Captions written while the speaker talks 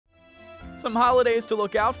Some holidays to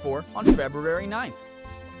look out for on February 9th.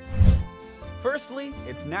 Firstly,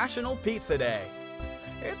 it's National Pizza Day.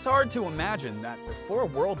 It's hard to imagine that before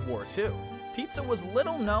World War II, pizza was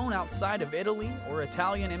little known outside of Italy or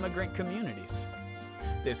Italian immigrant communities.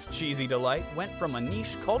 This cheesy delight went from a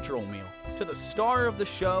niche cultural meal to the star of the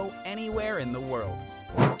show anywhere in the world.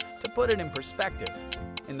 To put it in perspective,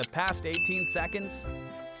 in the past 18 seconds,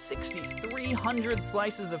 6,300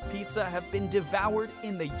 slices of pizza have been devoured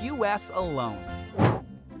in the US alone.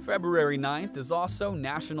 February 9th is also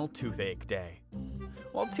National Toothache Day.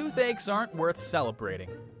 While toothaches aren't worth celebrating,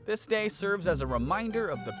 this day serves as a reminder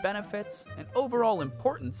of the benefits and overall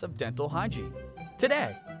importance of dental hygiene.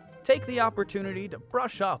 Today, take the opportunity to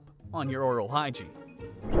brush up on your oral hygiene.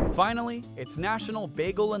 Finally, it's National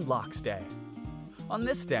Bagel and Lox Day. On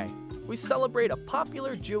this day, we celebrate a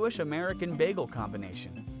popular Jewish-American bagel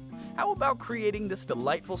combination. How about creating this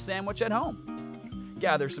delightful sandwich at home?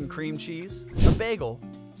 Gather some cream cheese, a bagel,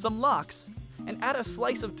 some lox, and add a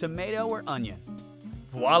slice of tomato or onion.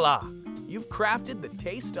 Voila! You've crafted the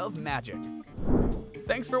taste of magic.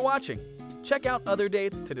 Thanks for watching. Check out other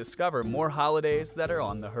dates to discover more holidays that are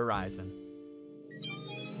on the horizon.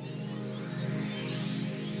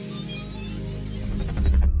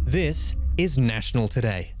 This is National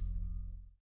Today.